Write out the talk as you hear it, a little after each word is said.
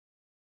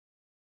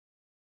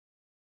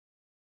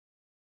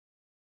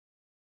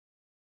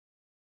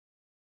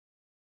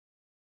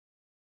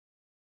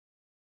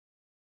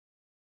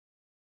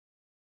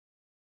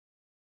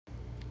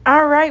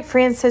All right,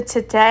 friends. So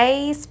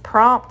today's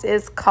prompt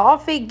is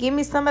coffee. Give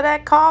me some of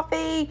that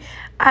coffee.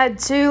 I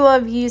do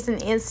love using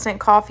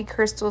instant coffee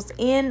crystals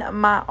in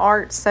my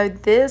art. So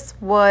this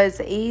was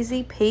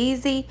easy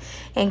peasy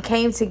and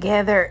came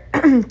together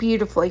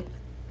beautifully.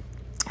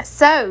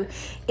 So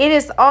it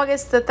is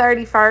August the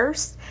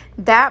 31st.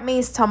 That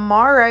means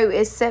tomorrow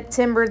is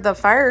September the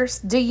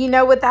 1st. Do you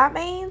know what that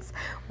means?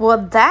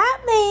 Well,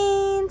 that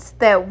means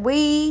that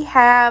we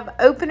have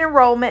open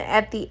enrollment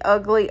at the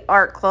Ugly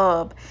Art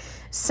Club.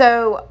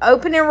 So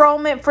open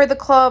enrollment for the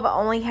club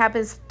only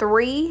happens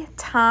 3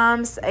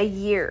 times a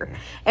year.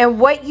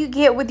 And what you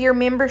get with your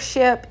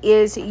membership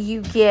is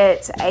you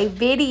get a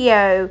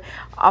video,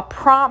 a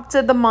prompt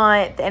of the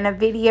month, and a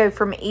video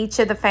from each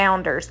of the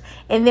founders.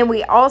 And then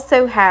we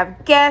also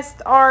have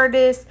guest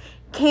artists,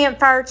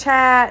 campfire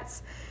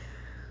chats.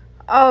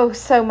 Oh,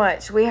 so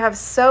much. We have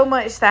so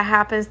much that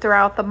happens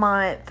throughout the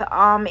month.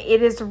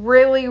 It is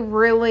really,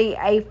 really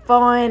a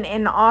fun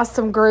and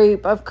awesome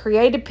group of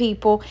creative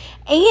people.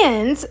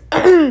 And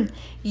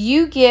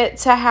you get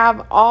to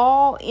have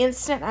all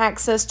instant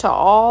access to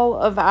all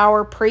of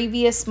our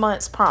previous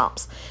month's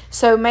prompts.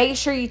 So make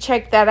sure you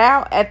check that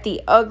out at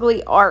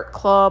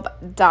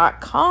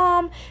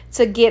theuglyartclub.com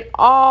to get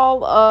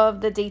all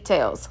of the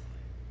details.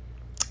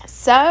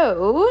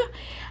 So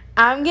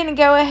I'm going to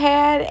go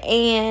ahead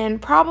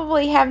and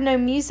probably have no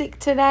music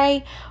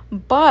today,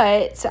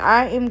 but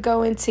I am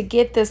going to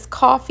get this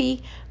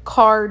coffee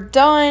card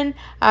done.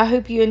 I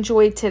hope you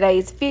enjoyed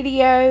today's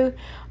video.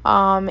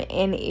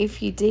 And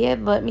if you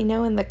did, let me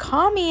know in the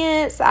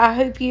comments. I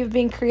hope you've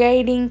been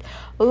creating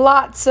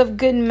lots of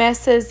good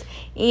messes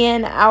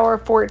in our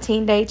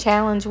 14-day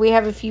challenge. We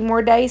have a few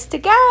more days to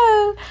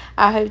go.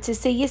 I hope to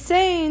see you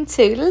soon.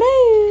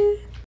 Toodaloo.